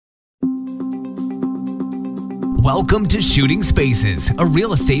Welcome to Shooting Spaces, a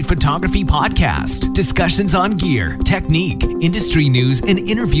real estate photography podcast. Discussions on gear, technique, industry news, and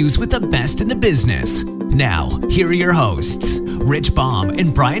interviews with the best in the business. Now, here are your hosts, Rich Baum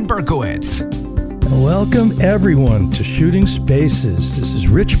and Brian Berkowitz. Welcome, everyone, to Shooting Spaces. This is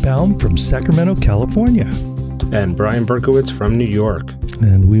Rich Baum from Sacramento, California. And Brian Berkowitz from New York.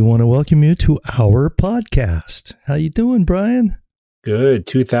 And we want to welcome you to our podcast. How you doing, Brian? Good.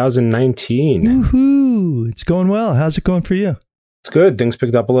 2019. Woohoo! It's going well. How's it going for you? It's good. Things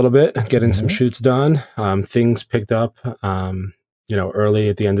picked up a little bit. Getting some shoots done. Things picked up, early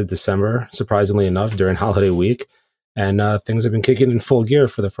at the end of December, surprisingly enough, during holiday week. And things have been kicking in full gear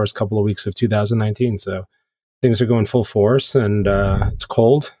for the first couple of weeks of 2019. So things are going full force, and it's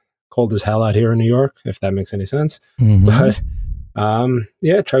cold as hell out here in New York, if that makes any sense. Mm-hmm. But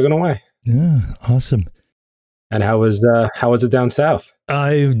chugging away. Yeah, awesome. And how was it down south?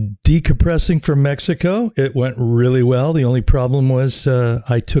 I'm decompressing from Mexico. It went really well. The only problem was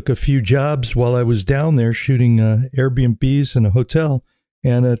I took a few jobs while I was down there shooting Airbnbs in a hotel,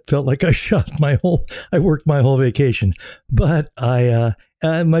 and it felt like I worked my whole vacation. But my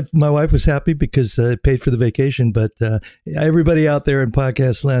wife was happy because it paid for the vacation. But everybody out there in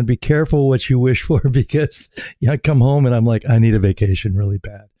podcast land, be careful what you wish for, because I come home and I'm like, I need a vacation really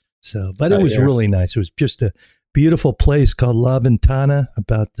bad. So, but it was really nice. It was just a beautiful place called La Ventana,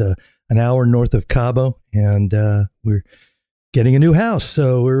 about an hour north of Cabo, and we're getting a new house,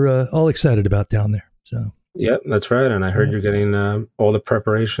 so we're all excited about down there. So, yep, that's right. And I heard you're getting all the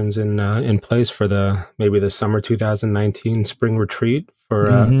preparations in place for maybe the summer 2019 spring retreat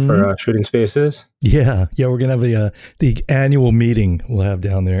for Shooting Spaces. Yeah, we're gonna have the annual meeting we'll have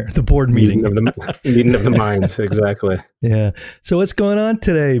down there, the board meeting of the minds, exactly. Yeah. So what's going on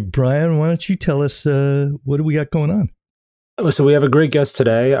today, Brian? Why don't you tell us what do we got going on? So we have a great guest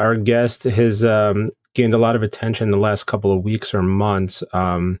today. Our guest has gained a lot of attention the last couple of weeks or months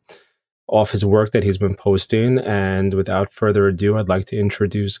off his work that he's been posting. And without further ado, I'd like to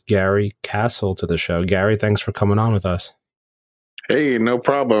introduce Gary Kasl to the show. Gary, thanks for coming on with us. Hey, no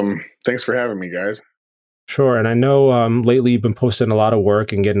problem. Thanks for having me, guys. Sure. And I know lately you've been posting a lot of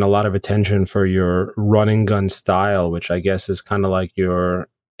work and getting a lot of attention for your run and gun style, which I guess is kind of like your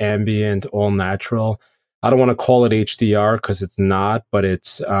ambient, all natural. I don't want to call it HDR because it's not, but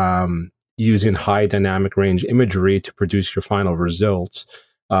it's using high dynamic range imagery to produce your final results,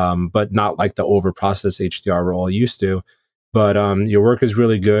 but not like the over-processed HDR we're all used to. But your work is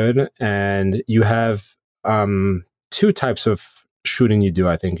really good, and you have two types of shooting you do.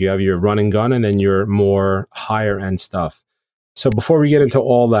 I think you have your run and gun, and then your more higher end stuff. So before we get into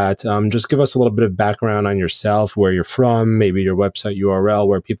all that, just give us a little bit of background on yourself, where you're from, maybe your website URL,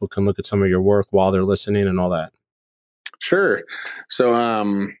 where people can look at some of your work while they're listening and all that. Sure. So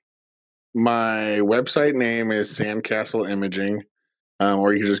my website name is SandKasl Imaging,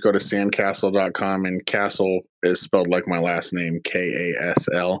 or you can just go to sandkasl.com, and Kasl is spelled like my last name,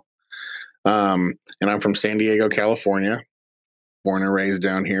 Kasl. And I'm from San Diego, California. Born and raised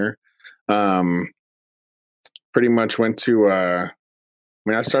down here. Pretty much went to, I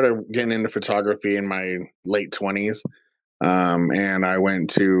started getting into photography in my late 20s. And I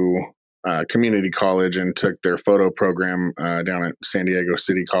went to community college and took their photo program down at San Diego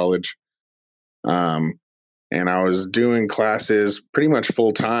City College. And I was doing classes pretty much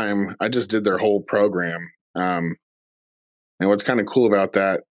full time. I just did their whole program. And what's kind of cool about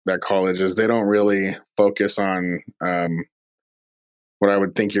that college is they don't really focus on what I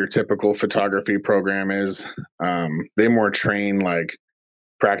would think your typical photography program is. They more train like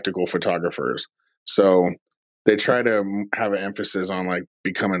practical photographers. So they try to have an emphasis on like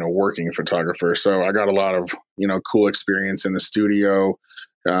becoming a working photographer. So I got a lot of, cool experience in the studio.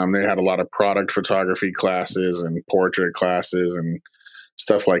 They had a lot of product photography classes and portrait classes and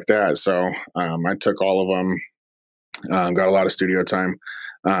stuff like that. So I took all of them, got a lot of studio time.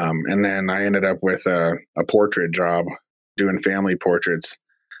 And then I ended up with a portrait job, doing family portraits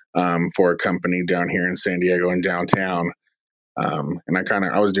for a company down here in San Diego and downtown. And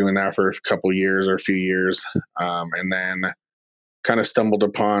I was doing that for a few years. And then kind of stumbled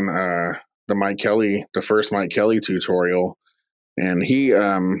upon the first Mike Kelly tutorial. And he,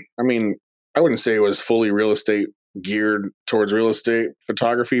 I wouldn't say it was fully real estate geared towards real estate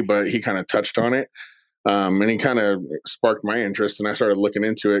photography, but he kind of touched on it. And he kind of sparked my interest, and I started looking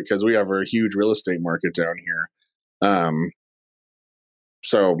into it because we have a huge real estate market down here.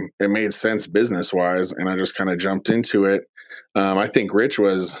 So it made sense business wise, and I just kind of jumped into it. I think Rich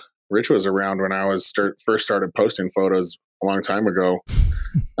was around when I was first started posting photos a long time ago.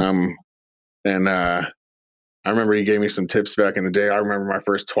 And I remember he gave me some tips back in the day. I remember my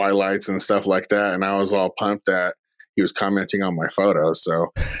first Twilights and stuff like that, and I was all pumped that he was commenting on my photos. So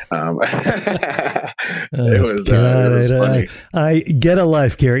it was funny. I get a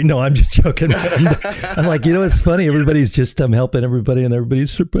life, Gary. No, I'm just joking. I'm like, it's funny. Everybody's just helping everybody, and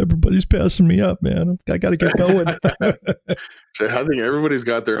everybody's passing me up, man. I got to get going. So I think everybody's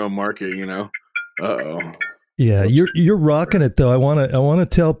got their own market, Uh-oh. Yeah, you're rocking it though. I want to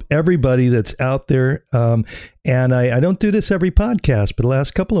tell everybody that's out there, and I don't do this every podcast, but the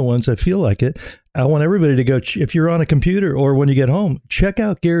last couple of ones I feel like it. I want everybody to go, if you're on a computer or when you get home, check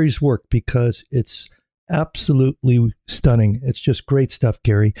out Gary's work because it's absolutely stunning. It's just great stuff,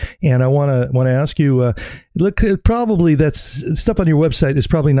 Gary. And I want to ask you, look, probably that's stuff on your website is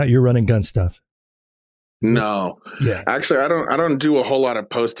probably not your run and gun stuff. No, yeah, actually, I don't do a whole lot of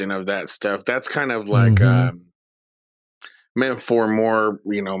posting of that stuff. That's kind of like meant for more,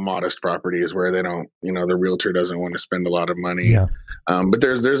 modest properties where they don't, the realtor doesn't want to spend a lot of money. Yeah. But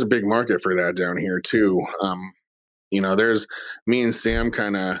there's a big market for that down here too. There's me and Sam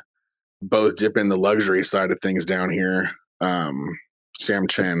kind of both dip in the luxury side of things down here. Sam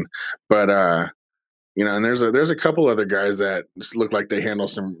Chen, but and there's a couple other guys that just look like they handle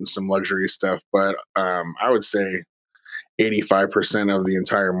some luxury stuff, but I would say 85% of the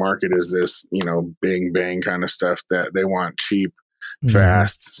entire market is this, bang bang kind of stuff that they want cheap,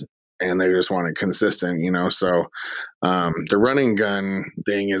 fast, and they just want it consistent, So the running gun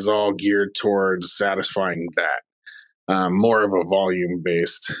thing is all geared towards satisfying that, more of a volume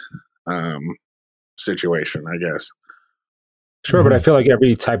based situation, I guess. Sure, but I feel like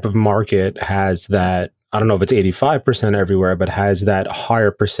every type of market has that. I don't know if it's 85% everywhere, but has that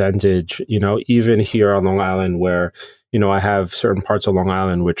higher percentage, even here on Long Island where, I have certain parts of Long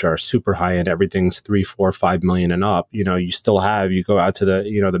Island which are super high end. Everything's 3, 4, 5 million and up. You go out to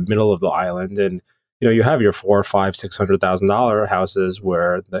the, the middle of the island and, you have your $400,000, $500,000, $600,000 houses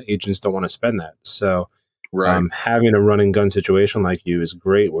where the agents don't want to spend that. So right. Having a run and gun situation like you is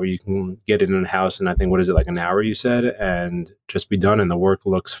great where you can get in a house and I think, what is it, like an hour you said, and just be done and the work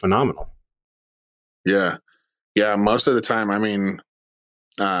looks phenomenal. Yeah. Yeah. Most of the time, I mean,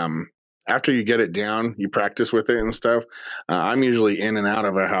 after you get it down, you practice with it and stuff. I'm usually in and out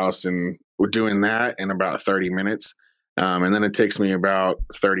of a house and we're doing that in about 30 minutes. And then it takes me about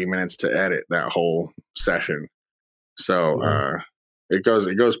 30 minutes to edit that whole session. So, it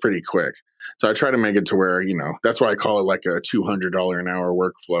goes pretty quick. So I try to make it to where, that's why I call it like a $200 an hour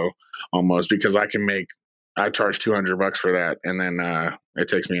workflow almost, because I charge $200 for that. And then, it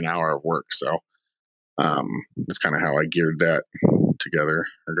takes me an hour of work. So, that's kind of how I geared that together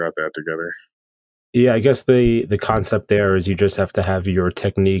or got that together. Yeah, I guess the concept there is you just have to have your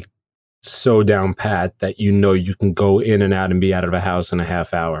technique so down pat that you can go in and out and be out of a house in a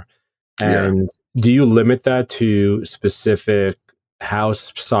half hour. And do you limit that to specific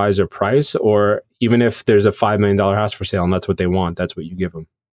house size or price, or even if there's a $5 million house for sale and that's what they want, that's what you give them?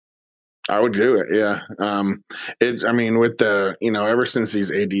 I would do it. Yeah. With the, ever since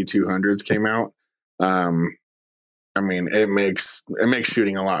these AD 200s came out, it makes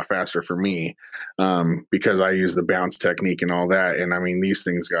shooting a lot faster for me, because I use the bounce technique and all that. And these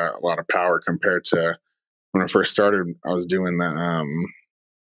things got a lot of power compared to when I first started. I was doing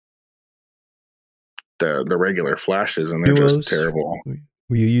the regular flashes, and they're Nuos? just terrible.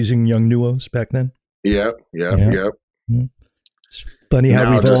 Were you using young Nuos back then? Yep. It's funny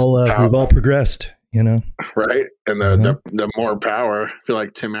how we've all progressed. Right. And the more power, I feel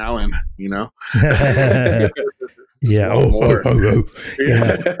like Tim Allen, Yeah. Yeah.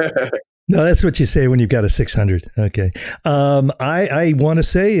 No, that's what you say when you've got a 600. Okay. I want to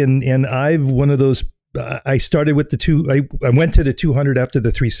say, and I've one of those, I started with I went to the 200 after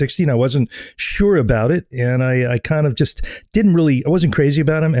the 360 and I wasn't sure about it. And I kind of just I wasn't crazy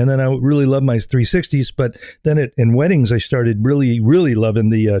about them. And then I really loved my 360s, but then in weddings, I started really, really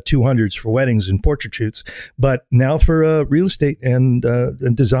loving the 200s for weddings and portrait shoots. But now for real estate and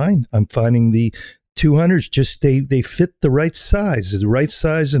design, I'm finding the 200s just they fit the right size in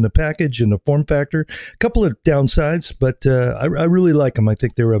the package and the form factor. A couple of downsides, but I really like them. I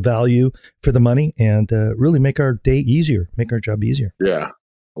think they're a value for the money and really make our job easier. Yeah,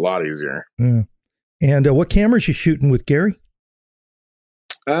 a lot easier. Yeah. And what cameras you shooting with, Gary?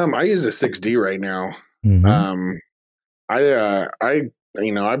 I use a 6D right now. Mm-hmm.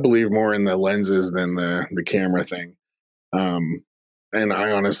 I believe more in the lenses than the camera thing. And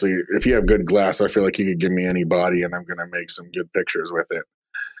I honestly, if you have good glass, I feel like you could give me any body and I'm going to make some good pictures with it.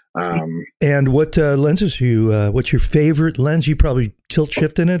 And what lenses what's your favorite lens? You probably tilt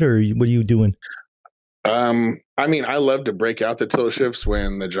shift in it, or what are you doing? I mean, I love to break out the tilt shifts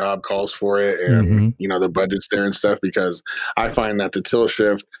when the job calls for it and, the budget's there and stuff, because I find that the tilt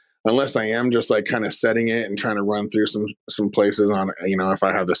shift, unless I am just like kind of setting it and trying to run through some places on, if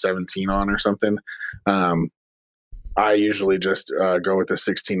I have the 17 on or something, I usually just go with the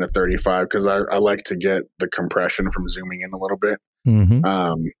 16 to 35 because I like to get the compression from zooming in a little bit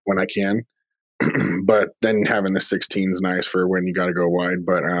when I can. But then having the 16 is nice for when you got to go wide.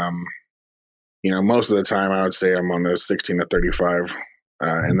 But most of the time I would say I'm on the 16 to 35,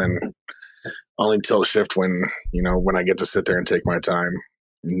 and then only tilt shift when I get to sit there and take my time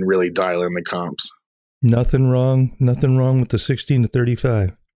and really dial in the comps. Nothing wrong with the 16 to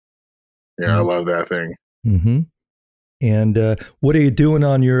 35. Yeah, I love that thing. Mm-hmm. And what are you doing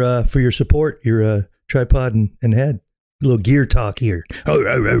on your for your support, your tripod and head? A little gear talk here. Oh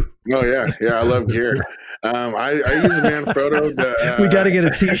yeah, I love gear. I use a Manfrotto. We got to get a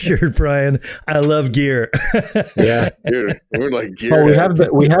T-shirt, Brian. I love gear. Yeah, dude, we're like gear. Oh, we have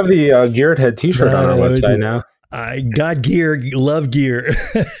the geared head T-shirt on our website now. I got gear. Love gear.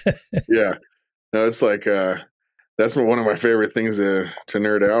 Yeah, no, it's like that's one of my favorite things to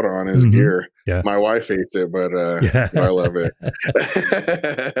nerd out on is gear. Yeah. My wife hates it, but I love it.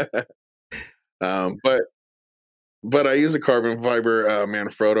 But I use a carbon fiber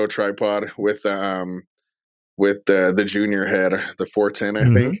Manfrotto tripod with the junior head, the 410,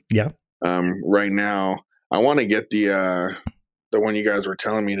 I think. Yeah. Right now, I want to get the one you guys were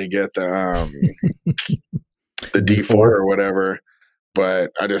telling me to get, the D4 or whatever,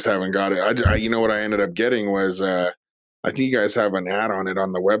 but I just haven't got it. I what I ended up getting was I think you guys have an ad on it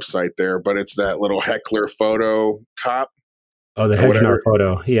on the website there, but it's that little heckler photo top. Oh, the Hedgenar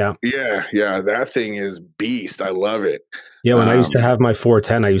photo. Yeah. Yeah. That thing is beast. I love it. Yeah. When I used to have my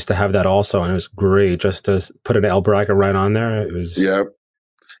 410, I used to have that also. And it was great just to put an L bracket right on there. It was. Yep.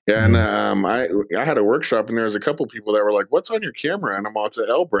 Yeah. And I had a workshop and there was a couple people that were like, "What's on your camera?" And I'm all, "It's an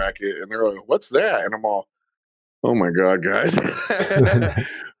L bracket." And they're like, "What's that?" And I'm all, "Oh my God, guys."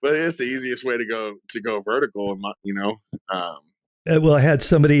 But it's the easiest way to go vertical. Well, I had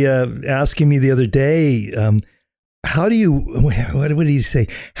somebody asking me the other day, how do you, what did he say?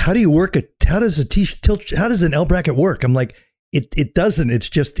 How does an L bracket work? I'm like, it doesn't, it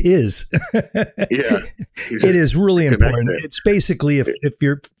just is. Yeah. It is really important. It's basically, if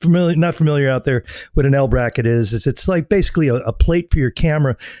you're not familiar out there, what an L bracket is it's like basically a plate for your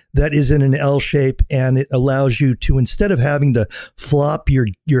camera that is in an L shape, and it allows you to, instead of having to flop your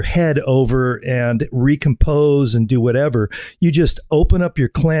head over and recompose and do whatever, you just open up your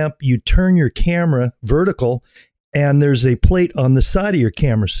clamp, you turn your camera vertical, and there's a plate on the side of your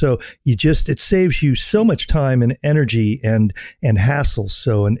camera. So it saves you so much time and energy and hassle.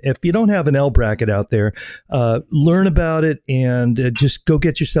 So, and if you don't have an L bracket out there, learn about it and just go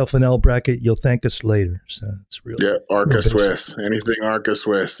get yourself an L bracket. You'll thank us later. So it's really, Arca Swiss, anything Arca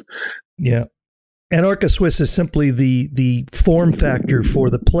Swiss. Yeah. And Arca Swiss is simply the form factor for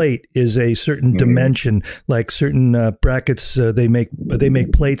the plate is a certain dimension, like certain brackets. They make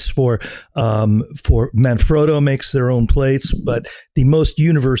plates for Manfrotto makes their own plates, but the most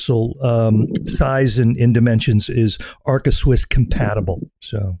universal size in dimensions is Arca Swiss compatible.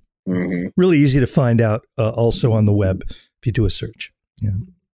 So really easy to find out also on the web if you do a search. Yeah.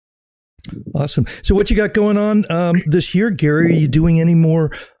 Awesome. So what you got going on this year, Gary? Are you doing any more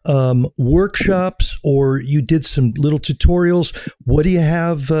workshops, or you did some little tutorials? What do you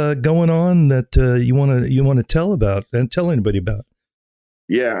have going on that you want to tell about and tell anybody about?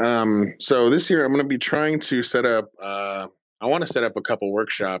 Yeah. So this year I'm going to be trying to set up. I want to set up a couple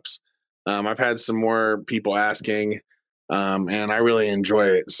workshops. I've had some more people asking, and I really enjoy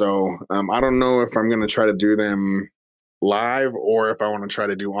it. So I don't know if I'm going to try to do them live or if I want to try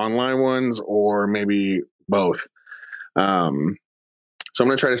to do online ones or maybe both. So I'm going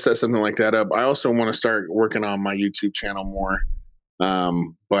to try to set something like that up. I also want to start working on my YouTube channel more.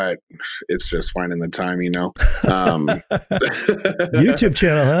 But it's just finding the time, YouTube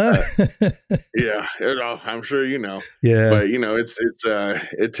channel, huh? Yeah, I'm sure Yeah. But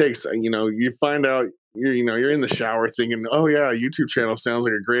it takes, you find out you're in the shower thinking, "Oh yeah, a YouTube channel sounds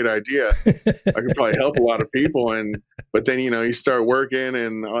like a great idea. I could probably help a lot of people." But then you start working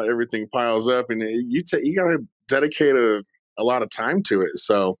and everything piles up, and you got to dedicate a lot of time to it.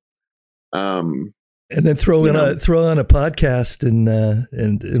 So, and then throw on a podcast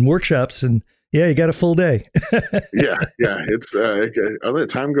and workshops, and yeah, you got a full day. yeah. It's the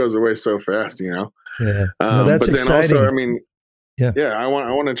time goes away so fast, Yeah, but that's then exciting. also, I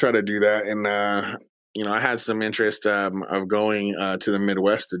want to try to do that, and I had some interest of going to the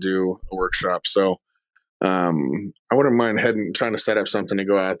Midwest to do a workshop. So I wouldn't mind trying to set up something to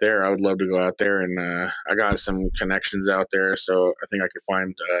go out there. I would love to go out there, and I got some connections out there, so I think I could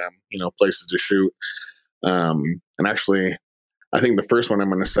find places to shoot. And actually, I think the first one I'm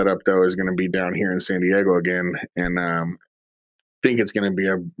going to set up though is going to be down here in San Diego again, and think it's going to be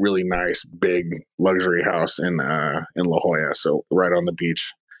a really nice big luxury house in La Jolla, so right on the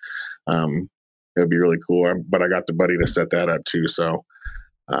beach. It'll be really cool. But I got the buddy to set that up too, so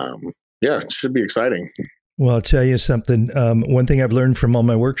yeah, it should be exciting. Well, I'll tell you something. One thing I've learned from all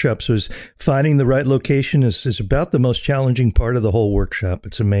my workshops was finding the right location is about the most challenging part of the whole workshop.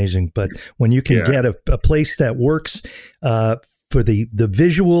 It's amazing. But when you can get a place that works for the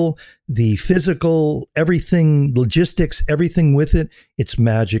visual, the physical, everything, logistics, everything with it, it's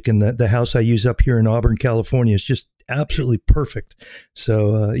magic. And the house I use up here in Auburn, California is just absolutely perfect.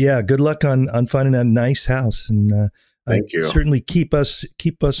 So, yeah, good luck on finding a nice house. And thank you. Certainly keep us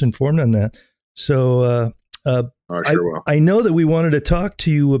informed on that. So, I sure will. I know that we wanted to talk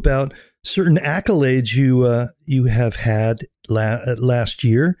to you about certain accolades you have had last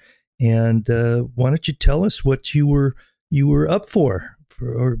year, and why don't you tell us what you were up for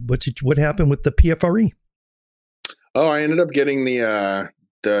or what happened with the PFRE? Oh, I ended up getting the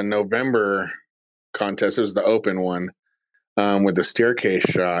November contest. It was the open one with the staircase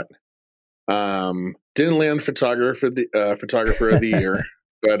shot. Didn't land photographer of the year,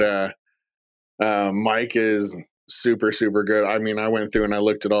 but Mike is super, super good. I mean, I went through and I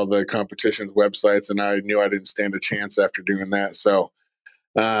looked at all the competition's websites, and I knew I didn't stand a chance after doing that. So,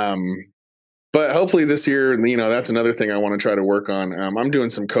 but hopefully this year, that's another thing I want to try to work on. I'm doing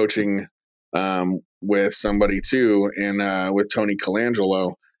some coaching with somebody too, and with Tony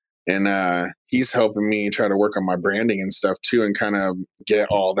Colangelo, and he's helping me try to work on my branding and stuff too, and kind of get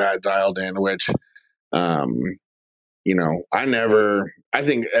all that dialed in, which I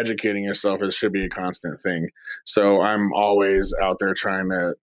think educating yourself should be a constant thing. So I'm always out there trying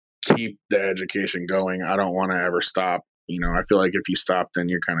to keep the education going. I don't want to ever stop. I feel like if you stop, then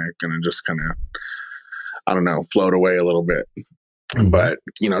you're kind of going to just I don't know, float away a little bit. Mm-hmm. But,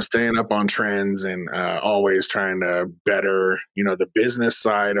 staying up on trends and always trying to better, the business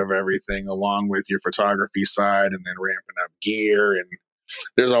side of everything along with your photography side, and then ramping up gear. And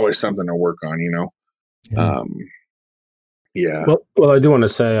there's always something to work on, Yeah. Yeah. Well, I do want to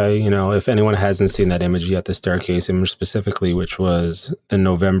say, if anyone hasn't seen that image yet, the staircase image specifically, which was the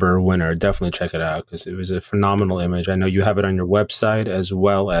November winner, definitely check it out because it was a phenomenal image. I know you have it on your website as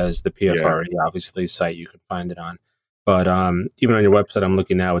well as the PFRE, obviously, site you can find it on. But even on your website, I'm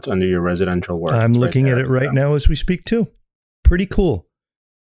looking now, it's under your residential work. I'm looking at it right now as we speak too. Pretty cool.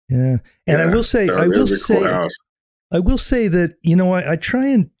 Yeah. And I will say, I will say that, I try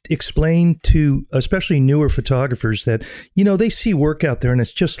and explain to especially newer photographers that, they see work out there and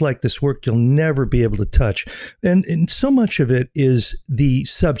it's just like this work you'll never be able to touch. And so much of it is the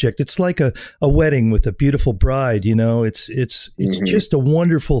subject. It's like a wedding with a beautiful bride, it's mm-hmm. just a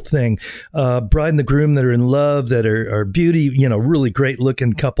wonderful thing. Bride and the groom that are in love, that are beauty, really great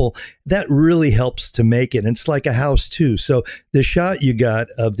looking couple, that really helps to make it. And it's like a house too. So the shot you got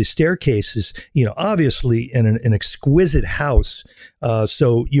of the staircase is, obviously in an exquisite house.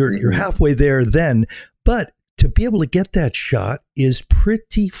 So you're halfway there then, but to be able to get that shot is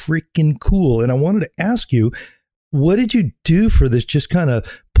pretty freaking cool. And I wanted to ask you, what did you do for this? Just kind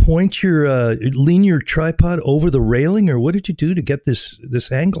of lean your tripod over the railing, or what did you do to get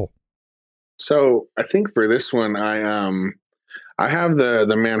this angle? So I think for this one, I have the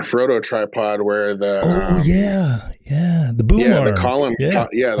Manfrotto tripod where the the boom arm. The column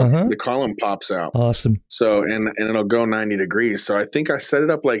the column pops out. Awesome. So and it'll go 90 degrees. So I think I set it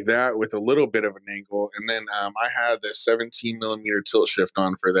up like that with a little bit of an angle, and then I had the 17 millimeter tilt shift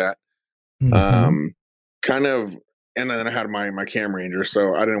on for that. Mm-hmm. And then I had my cam ranger,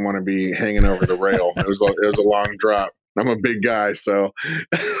 so I didn't want to be hanging over the rail. It was a long drop. I'm a big guy, so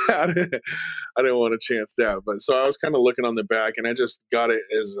I didn't want to chance that. But so I was kind of looking on the back, and I just got it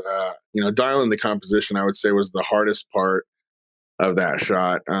as, dialing the composition, I would say, was the hardest part of that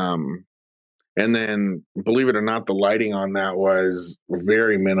shot. And then, believe it or not, the lighting on that was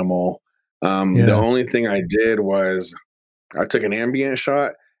very minimal. The only thing I did was I took an ambient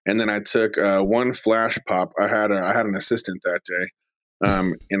shot, and then I took one flash pop. I had an assistant that day,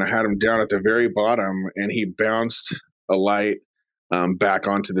 and I had him down at the very bottom, and he bounced a light back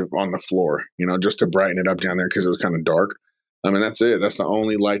on the floor, just to brighten it up down there because it was kind of dark. And that's it. That's the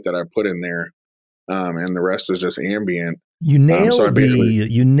only light that I put in there, and the rest was just ambient. You nailed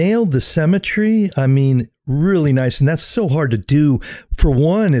you nailed the symmetry. I mean, really nice. And that's so hard to do. For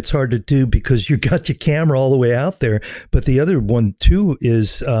one, it's hard to do because you got your camera all the way out there. But the other one too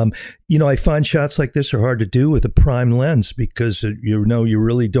is, I find shots like this are hard to do with a prime lens because, you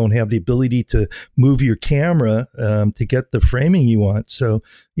really don't have the ability to move your camera to get the framing you want. So,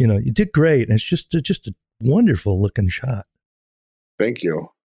 you did great. And it's just a wonderful looking shot. Thank you.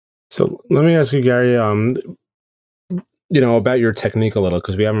 So let me ask you, Gary, about your technique a little,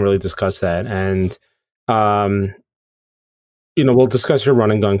 because we haven't really discussed that. And, we'll discuss your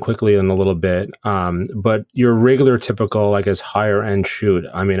run and gun quickly in a little bit. But your regular, typical, I guess, higher end shoot,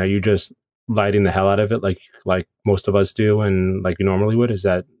 I mean, are you just lighting the hell out of it like most of us do and like you normally would? Is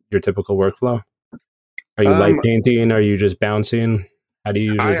that your typical workflow? Are you light painting? Are you just bouncing? How do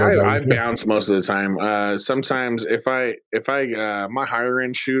you usually I bounce most of the time. Sometimes if I my higher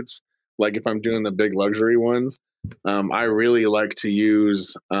end shoots, like if I'm doing the big luxury ones, I really like to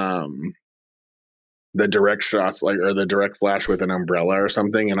use the direct shots, or the direct flash with an umbrella or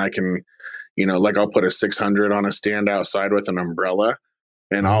something, and I can, like I'll put a 600 on a stand outside with an umbrella,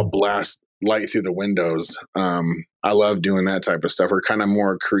 and I'll blast light through the windows. I love doing that type of stuff, or kind of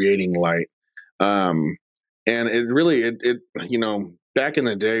more creating light. And it really, back in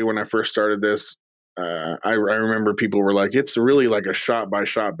the day when I first started this, I remember people were like, it's really like a shot by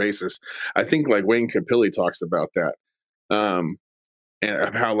shot basis. I think like Wayne Capilli talks about that.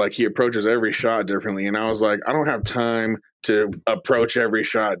 And how like he approaches every shot differently. And I was like, I don't have time to approach every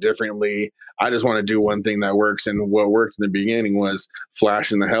shot differently. I just want to do one thing that works. And what worked in the beginning was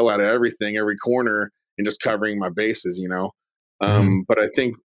flashing the hell out of everything, every corner, and just covering my bases, But I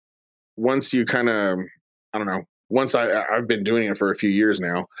think once you kind of, I don't know, once I've been doing it for a few years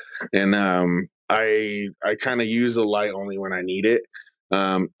now, and I kind of use the light only when I need it.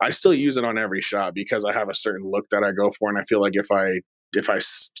 I still use it on every shot because I have a certain look that I go for, and I feel like if I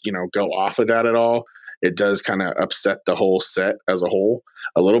go off of that at all, it does kind of upset the whole set as a whole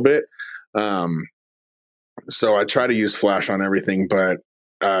a little bit. So I try to use flash on everything, but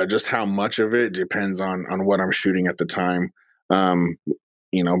just how much of it depends on what I'm shooting at the time.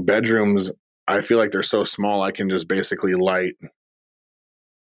 Bedrooms, I feel like they're so small, I can just basically light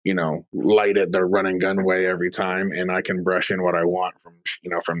it the run and gun way every time, and I can brush in what I want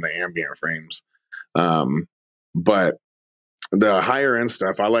from the ambient frames. But the higher end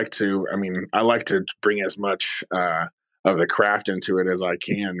stuff, I like to bring as much of the craft into it as I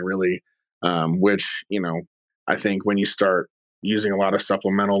can, really, which, I think when you start using a lot of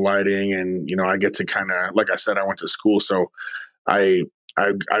supplemental lighting, and, I get to kind of, like I said, I went to school, so I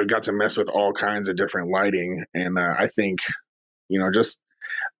got to mess with all kinds of different lighting. And I think,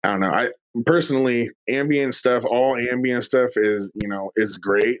 I don't know. I personally, all ambient stuff is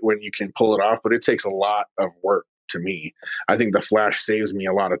great when you can pull it off, but it takes a lot of work to me. I think the flash saves me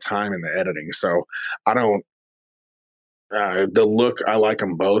a lot of time in the editing. So I don't, the look, I like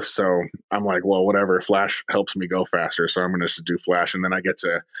them both. So I'm like, well, whatever, flash helps me go faster. So I'm going to just do flash. And then I get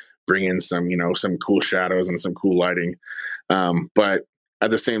to bring in some cool shadows and some cool lighting. But at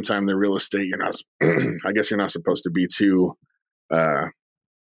the same time, the real estate, I guess you're not supposed to be too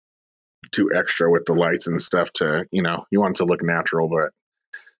extra with the lights and stuff you want it to look natural, but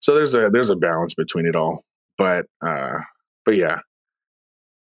so there's a balance between it all, but yeah.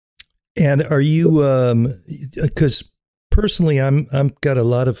 And are you, because personally I'm got a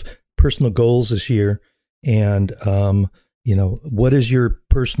lot of personal goals this year, and what is your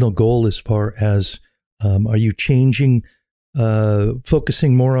personal goal as far as are you changing,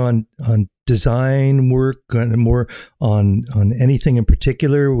 focusing more on design work and more on anything in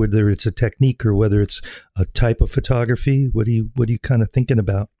particular, whether it's a technique or whether it's a type of photography? What are you kind of thinking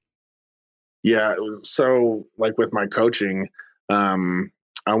about? Yeah. So like with my coaching, I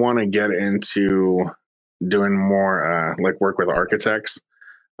want to get into doing more, like work with architects.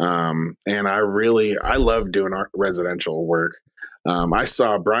 And I love doing residential work. I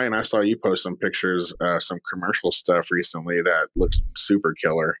saw you post some pictures, some commercial stuff recently that looks super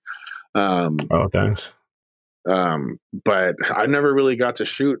killer. Oh, thanks. But I never really got to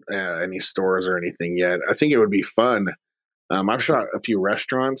shoot any stores or anything yet. I think it would be fun. I've shot a few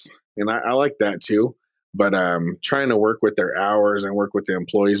restaurants, and I like that too. But trying to work with their hours and work with the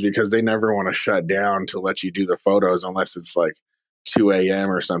employees, because they never want to shut down to let you do the photos unless it's like 2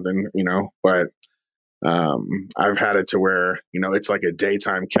 a.m. or something, But I've had it to where, it's like a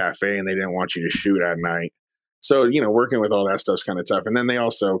daytime cafe and they didn't want you to shoot at night. So, working with all that stuff's kind of tough. And then they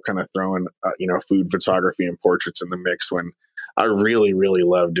also kind of throw in, food photography and portraits in the mix, when I really, really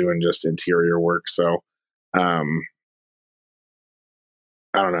love doing just interior work. So, I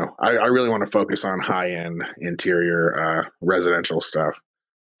don't know. I really want to focus on high-end interior residential stuff.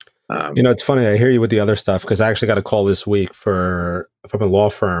 You know, it's funny. I hear you with the other stuff because I actually got a call this week from a law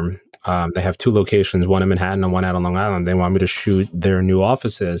firm. They have 2 locations, one in Manhattan and one out on Long Island. They want me to shoot their new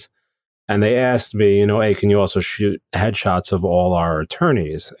offices. And they asked me, you know, hey, can you also shoot headshots of all our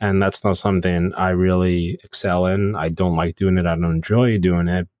attorneys? And that's not something I really excel in. I don't like doing it. I don't enjoy doing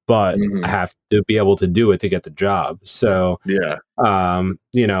it, but I have to be able to do it to get the job. So, yeah,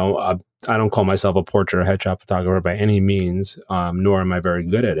 you know, I don't call myself a portrait or headshot photographer by any means, nor am I very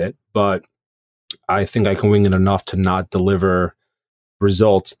good at it. But I think I can wing it enough to not deliver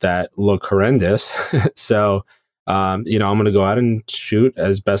results that look horrendous. So, you know, I'm going to go out and shoot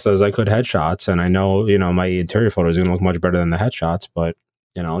as best as I could headshots. And I know, you know, my interior photos are going to look much better than the headshots, but,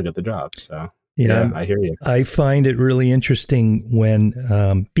 you know, I'll get the job. So, yeah, I hear you. I find it really interesting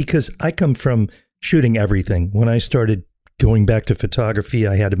when, because I come from shooting everything. When I started going back to photography,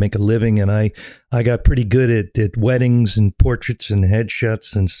 I had to make a living, and I got pretty good at weddings and portraits and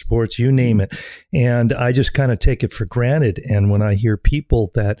headshots and sports, you name it. And I just kind of take it for granted. And when I hear people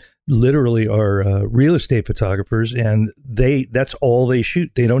that literally are real estate photographers and that's all they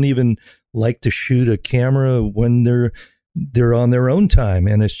shoot, they don't even like to shoot a camera when they're on their own time.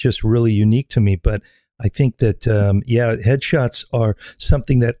 And it's just really unique to me. But I think that, headshots are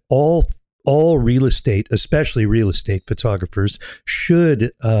something that all real estate, especially real estate photographers,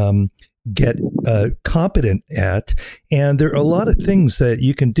 should get competent at. And there are a lot of things that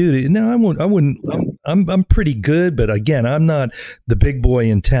you can do. Now, I'm pretty good, but again, I'm not the big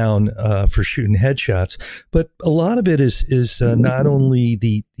boy in town for shooting headshots. But a lot of it is not only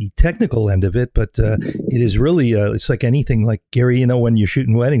the technical end of it, but it is really it's like anything. Like Gary, you know, when you're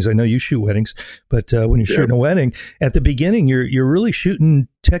shooting weddings, I know you shoot weddings, but when you're shooting a wedding, at the beginning, you're really shooting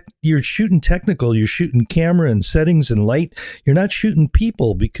you're shooting technical. You're shooting camera and settings and light. You're not shooting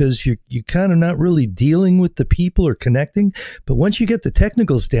people because you're kind of not really dealing with the people or connecting. But once you get the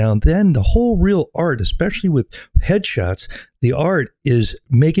technicals down, then the whole real art, especially with headshots, the art is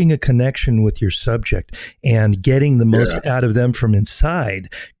making a connection with your subject and getting the most out of them from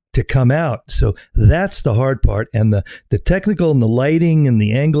inside to come out. So that's the hard part. And the technical and the lighting and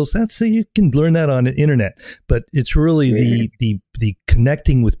the angles, you can learn that on the internet, but it's really the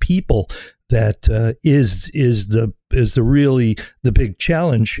connecting with people that is really the big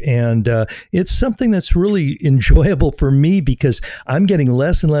challenge. And it's something that's really enjoyable for me because I'm getting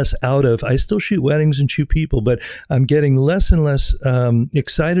less and less I still shoot weddings and shoot people, but I'm getting less and less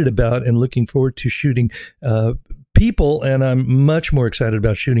excited about and looking forward to shooting people, and I'm much more excited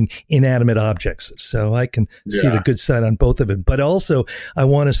about shooting inanimate objects. So I can see the good side on both of it. But also, I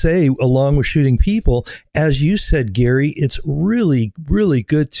want to say, along with shooting people, as you said, Gary, it's really, really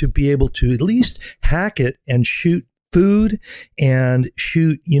good to be able to at least hack it and shoot food and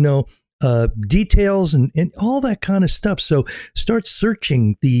shoot, details and all that kind of stuff. So start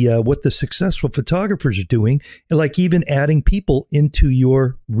searching what the successful photographers are doing, like even adding people into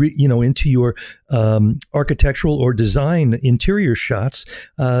your architectural or design interior shots.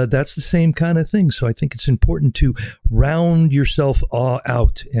 That's the same kind of thing. So I think it's important to round yourself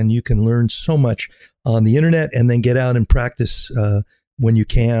out, and you can learn so much on the internet and then get out and practice when you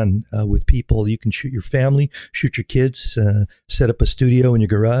can with people. You can shoot your family, shoot your kids, set up a studio in your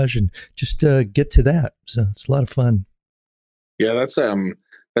garage, and just get to that. So it's a lot of fun. Yeah, that's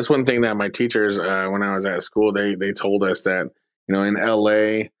one thing that my teachers, when I was at school, they told us that, in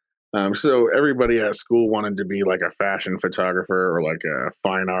LA, so everybody at school wanted to be like a fashion photographer or like a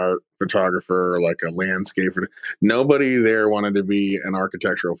fine art photographer or like a landscaper. Nobody there wanted to be an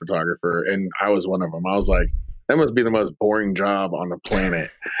architectural photographer, and I was one of them. I was like, that must be the most boring job on the planet.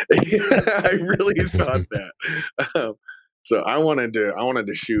 I really thought that. So I wanted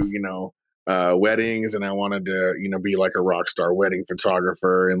to shoot, weddings, and I wanted to, be like a rock star wedding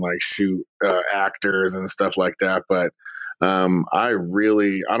photographer and like shoot actors and stuff like that. But I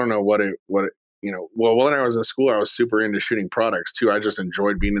don't know well, when I was in school, I was super into shooting products too. I just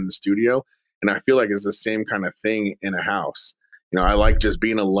enjoyed being in the studio, and I feel like it's the same kind of thing in a house. I like just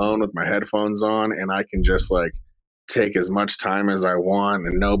being alone with my headphones on, and I can just like take as much time as I want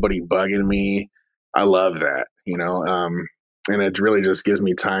and nobody bugging me. I love that, and it really just gives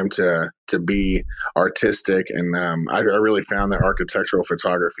me time to be artistic. And I really found that architectural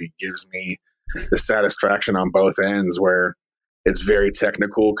photography gives me the satisfaction on both ends, where it's very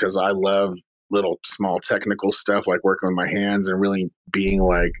technical because I love little small technical stuff like working with my hands and really being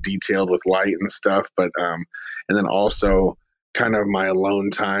like detailed with light and stuff. But and then also kind of my alone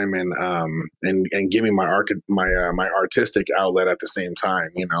time and giving my artistic outlet at the same time,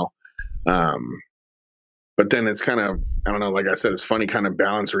 but then it's kind of, I don't know, like I said, it's funny kind of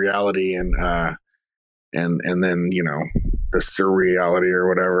balance reality and then, the surreality or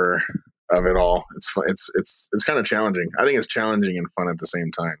whatever of it all. It's fun. It's kind of challenging. I think it's challenging and fun at the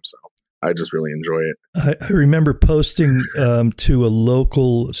same time. So I just really enjoy it. I remember posting to a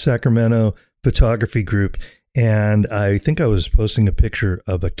local Sacramento photography group, and I think I was posting a picture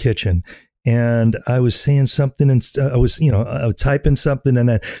of a kitchen. And I was saying something, and I was typing something, and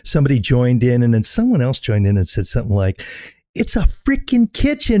then somebody joined in, and then someone else joined in and said something like, "It's a freaking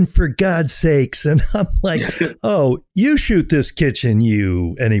kitchen, for God's sakes." And I'm like, "Oh, you shoot this kitchen,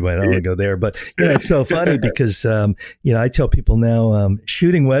 you." Anyway, I don't want to go there, but it's so funny because, I tell people now,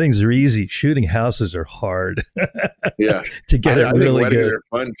 shooting weddings are easy. Shooting houses are hard. Yeah. To get it really weddings good. Are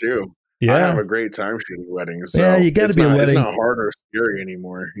fun too. Yeah. I have a great time shooting weddings. So yeah, you got to be a wedding. It's not hard or scary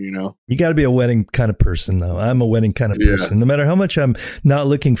anymore, You got to be a wedding kind of person, though. I'm a wedding kind of person. No matter how much I'm not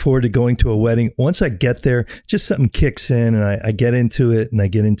looking forward to going to a wedding, once I get there, just something kicks in, and I get into it, and I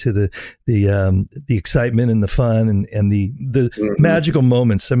get into the excitement and the fun and the magical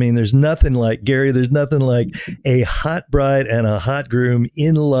moments. I mean, there's nothing like, Gary, there's nothing like a hot bride and a hot groom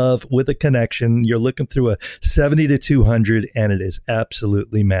in love with a connection. You're looking through a 70 to 200, and it is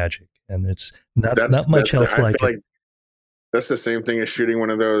absolutely magic. And it's not much else like it. That's the same thing as shooting one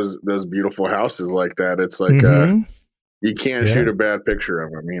of those beautiful houses like that. It's like you can't shoot a bad picture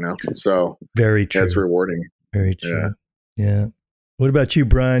of them, So very true. That's rewarding. Very true. Yeah. What about you,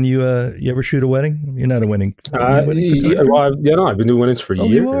 Brian? You ever shoot a wedding? You're not a wedding. I've been doing weddings for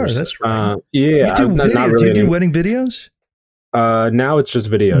years. You are. That's right. Yeah. Do you do wedding videos? Now it's just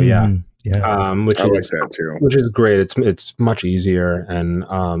video. Yeah. Yeah, which I like that too. Which is great. It's much easier and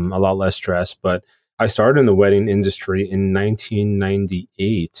a lot less stress. But I started in the wedding industry in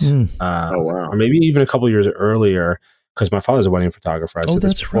 1998. Oh wow! Or maybe even a couple of years earlier, because my father's a wedding photographer. I've said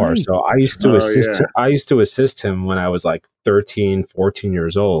this before. Right. So I used to assist. I used to assist him when I was like 13, 14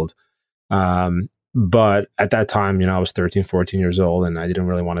 years old. But at that time, I was 13, 14 years old, and I didn't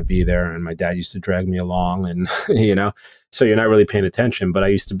really want to be there. And my dad used to drag me along, and so you're not really paying attention. But I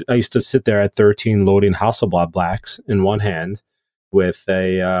used to sit there at 13 loading Hasselblad blacks in one hand with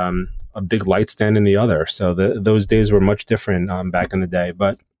a big light stand in the other. So those days were much different back in the day.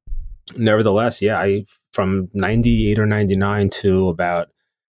 But nevertheless, from 98 or 99 to about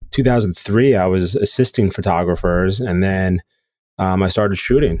 2003, I was assisting photographers, and then I started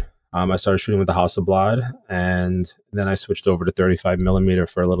shooting. I started shooting with the Hasselblad, and then I switched over to 35 millimeter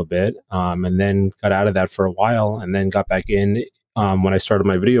for a little bit, and then got out of that for a while, and then got back in when I started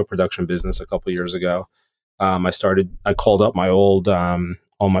my video production business a couple of years ago. I called up my all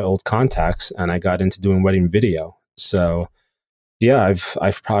my old contacts, and I got into doing wedding video. So yeah,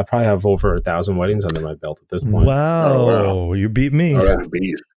 I've probably have over 1,000 weddings under my belt at this point. Wow. You beat me. Oh, that's a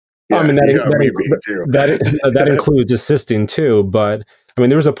beast. Yeah, I mean, that includes assisting too, but I mean,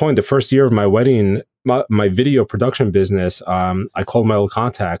 there was a point, the first year of my wedding, my video production business, I called my old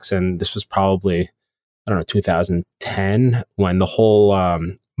contacts, and this was probably, 2010, when the whole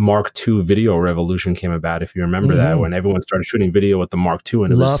Mark II video revolution came about, if you remember that, when everyone started shooting video with the Mark II.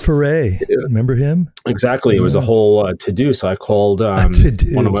 And LaFerre, remember him? Exactly. It was a whole to-do. So I called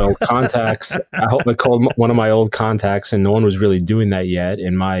one of my old contacts. I called one of my old contacts, and no one was really doing that yet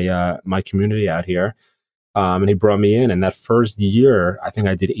in my community out here. And he brought me in, and that first year, I think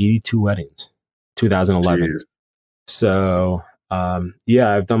I did 82 weddings, 2011. Jeez. So,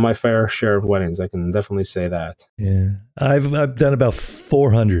 I've done my fair share of weddings. I can definitely say that. Yeah, I've done about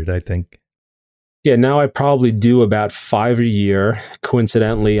 400, I think. Yeah, now I probably do about 5 a year.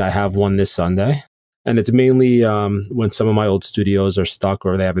 Coincidentally, I have one this Sunday, and it's mainly when some of my old studios are stuck,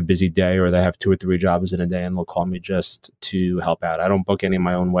 or they have a busy day, or they have 2 or 3 jobs in a day, and they'll call me just to help out. I don't book any of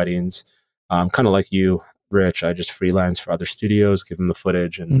my own weddings. Kind of like you, Rich. I just freelance for other studios, give them the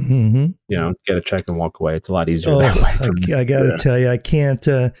footage, and get a check and walk away. It's a lot easier that way. I got to tell you, I can't.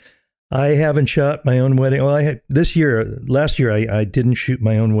 I haven't shot my own wedding. Well, last year I didn't shoot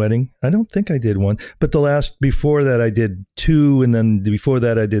my own wedding. I don't think I did one, but before that I did 2, and then before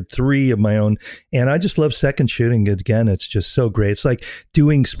that I did 3 of my own. And I just love second shooting. Again, it's just so great. It's like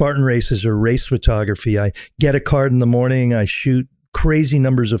doing Spartan races or race photography. I get a card in the morning. I shoot crazy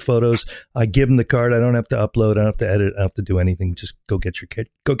numbers of photos. I give them the card. I don't have to upload. I don't have to edit. I don't have to do anything. Just go get your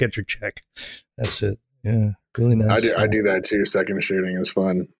check. That's it. Yeah, really nice. I do that too. Second shooting is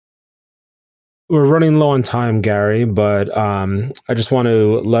fun. We're running low on time, Gary, but I just want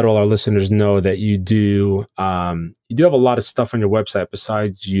to let all our listeners know that you do have a lot of stuff on your website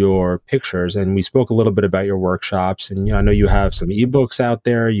besides your pictures, and we spoke a little bit about your workshops. And I know you have some ebooks out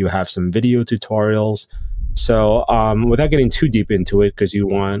there. You have some video tutorials. So without getting too deep into it, because you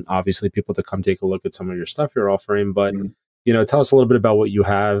want obviously people to come take a look at some of your stuff you're offering, but tell us a little bit about what you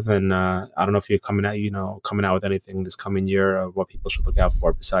have, and I don't know if you're coming out with anything this coming year, or what people should look out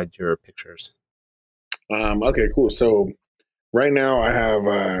for besides your pictures. Okay, cool. So right now I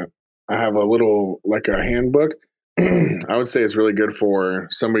have a little, like, a handbook. I would say it's really good for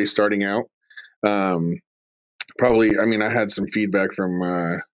somebody starting out. Probably, I mean, I had some feedback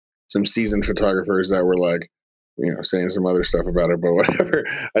from some seasoned photographers that were like, saying some other stuff about it, but whatever.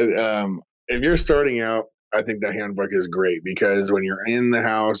 If you're starting out, I think that handbook is great, because when you're in the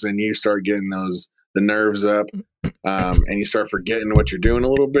house and you start getting the nerves up, and you start forgetting what you're doing a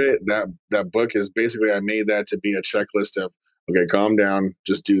little bit, that book is basically, I made that to be a checklist of, okay, calm down,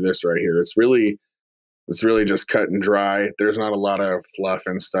 just do this right here. It's really just cut and dry. There's not a lot of fluff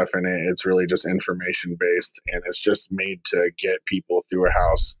and stuff in it. It's really just information based, and it's just made to get people through a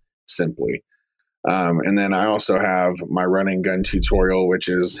house simply. And then I also have my running gun tutorial, which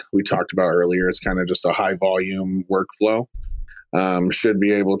is, we talked about earlier. It's kind of just a high volume workflow. Should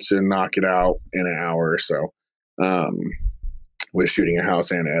be able to knock it out in an hour or so, with shooting a house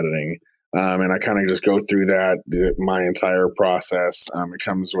and editing. And I kind of just go through my entire process. It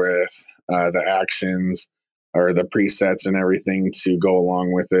comes with the actions or the presets and everything to go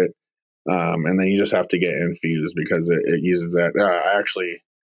along with it. And then you just have to get infused, because it uses that. I actually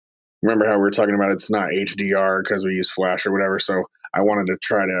remember how we were talking about it's not HDR because we use flash or whatever. So I wanted to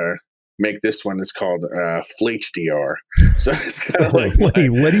try to make this one. It's called FlaHDR. So it's kind of like, wait,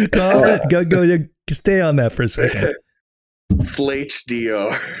 what do you call it? Go, stay on that for a second.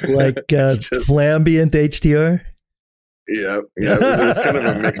 FlaHDR, like flambient HDR. Yeah. It's kind of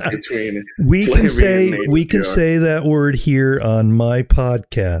a mix between. We can say that word here on my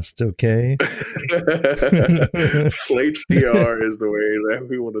podcast, okay? FlaHDR is the way that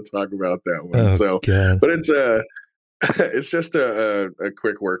we want to talk about that one. God. But it's just a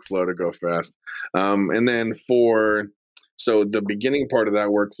quick workflow to go fast. And then so the beginning part of that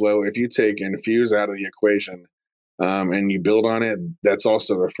workflow, if you take infuse out of the equation, and you build on it, that's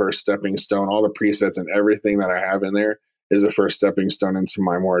also the first stepping stone. All the presets and everything that I have in there is the first stepping stone into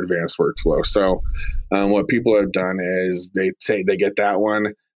my more advanced workflow. So what people have done is they get that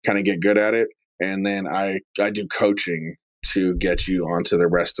one, kind of get good at it, and then I do coaching to get you onto the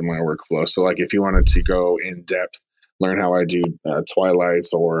rest of my workflow. So like if you wanted to go in depth, learn how I do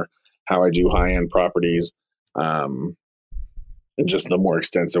twilights or how I do high-end properties, and just the more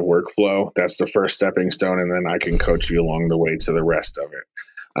extensive workflow, that's the first stepping stone, and then I can coach you along the way to the rest of it.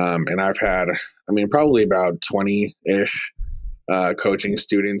 And I've had, probably about 20-ish coaching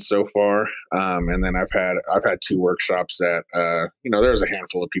students so far. And then I've had 2 workshops that, there's a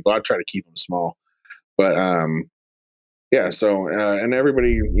handful of people. I try to keep them small, but yeah. So and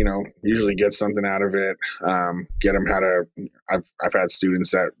everybody, usually gets something out of it. Get them how to. I've had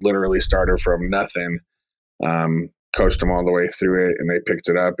students that literally started from nothing. Coached them all the way through it, and they picked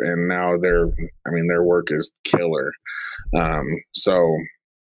it up, and now their work is killer. So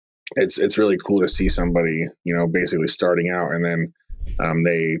it's really cool to see somebody, basically starting out, and then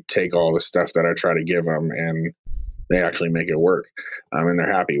they take all the stuff that I try to give them, and they actually make it work, and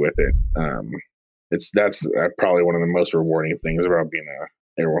they're happy with it. That's probably one of the most rewarding things about being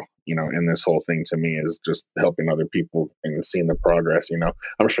in this whole thing to me, is just helping other people and seeing the progress.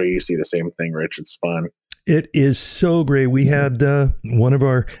 I'm sure you see the same thing, Rich. It's fun. It is so great. We had one of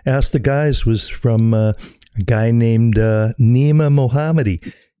our Ask the Guys was from a guy named Nima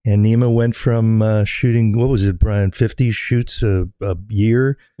Mohammadi. And Nima went from shooting, what was it, Brian, 50 shoots a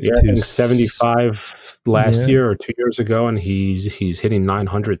year? Yeah, I think 75 last year or 2 years ago, and he's hitting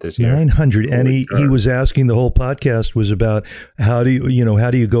 900 this year. 900, and he was asking, the whole podcast was about how do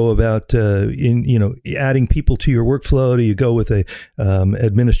you go about adding people to your workflow? Do you go with a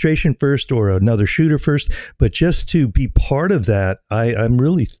administration first or another shooter first? But just to be part of that, I'm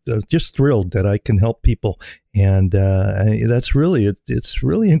really just thrilled that I can help people. And that's really, it's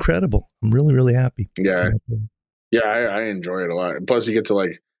really incredible. I'm really, really happy. Yeah. Yeah. I enjoy it a lot. Plus you get to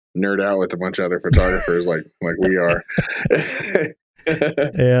like nerd out with a bunch of other photographers like we are.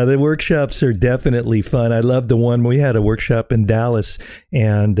 Yeah, the workshops are definitely fun. I love the one, we had a workshop in Dallas,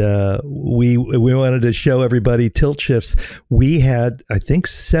 and we wanted to show everybody tilt shifts. We had, I think,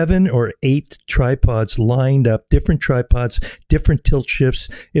 7 or 8 tripods lined up, different tripods, different tilt shifts.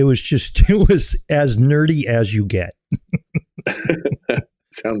 It was as nerdy as you get.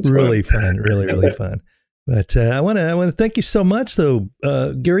 Sounds really fun. Really, really fun. But I want to thank you so much, though,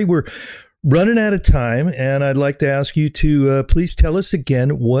 Gary. We're running out of time, and I'd like to ask you to please tell us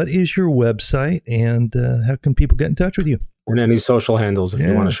again, what is your website, and how can people get in touch with you? And any social handles if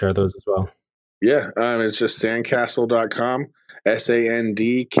you want to share those as well. Yeah, it's just sandkasl.com,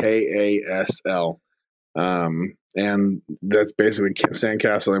 SandKasl. and that's basically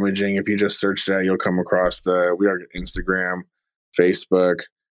SandKasl Imaging. If you just search that, you'll come across we are Instagram, Facebook,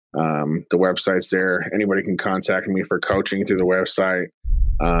 the website's there. Anybody can contact me for coaching through the website,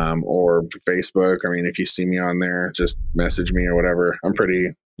 or Facebook. I mean, if you see me on there, just message me or whatever. I'm pretty,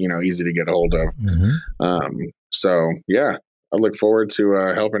 easy to get a hold of. So yeah, I look forward to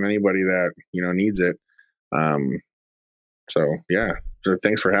helping anybody that, needs it. So yeah, so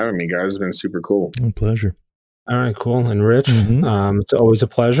thanks for having me, guys. It's been super cool. My pleasure. All right, cool. And Rich, it's always a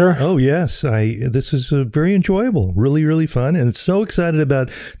pleasure. Oh, yes. This is very enjoyable, really, really fun. And so excited about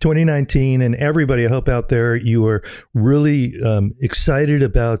 2019. And everybody, I hope out there, you are really excited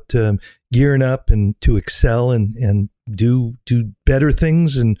about gearing up and to excel and do better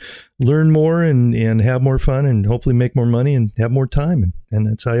things and learn more and have more fun and hopefully make more money and have more time. And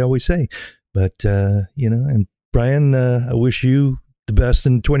that's how I always say. But, and Brian, I wish you the best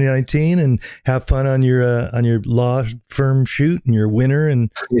in 2019 and have fun on your law firm shoot and your winner.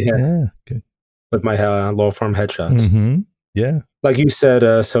 And good. With my law firm headshots. Yeah. Like you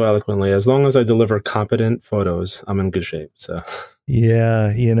said so eloquently, as long as I deliver competent photos, I'm in good shape. So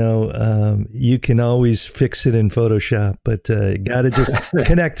yeah, you can always fix it in Photoshop, but got to just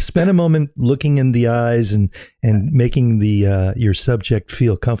connect, spend a moment looking in the eyes and making your subject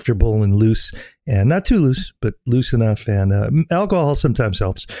feel comfortable and loose, and not too loose, but loose enough. And alcohol sometimes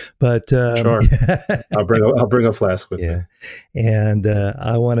helps, but sure. I'll bring a flask with me. And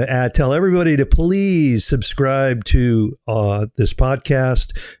I want to tell everybody to please subscribe to this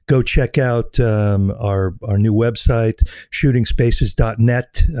podcast. Go check out our new website,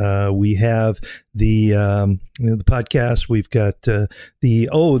 shootingspaces.net. We have the podcast. We've got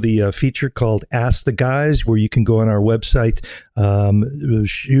the feature called Ask the Guys, where you can go on our website,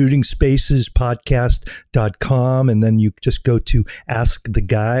 shootingspacespodcast.com, and then you just go to Ask the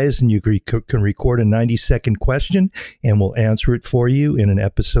Guys, and you can record a 90-second question, and we'll answer it for you in an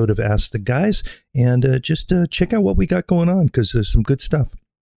episode of Ask the Guys. And just check out what we got going on, because there's some good stuff.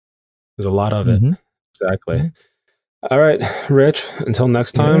 There's a lot of it. Exactly. All right, Rich, until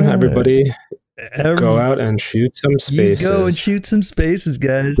next time, everybody, go out and shoot some spaces. Go and shoot some spaces,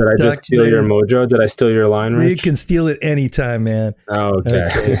 guys. Did I just steal your mojo? Did I steal your line, Rich? You can steal it anytime, man. Oh,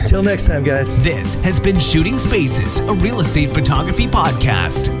 okay. Till next time, guys. This has been Shooting Spaces, a real estate photography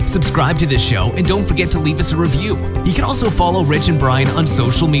podcast. Subscribe to this show and don't forget to leave us a review. You can also follow Rich and Brian on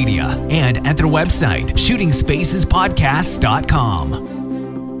social media and at their website, shootingspacespodcast.com.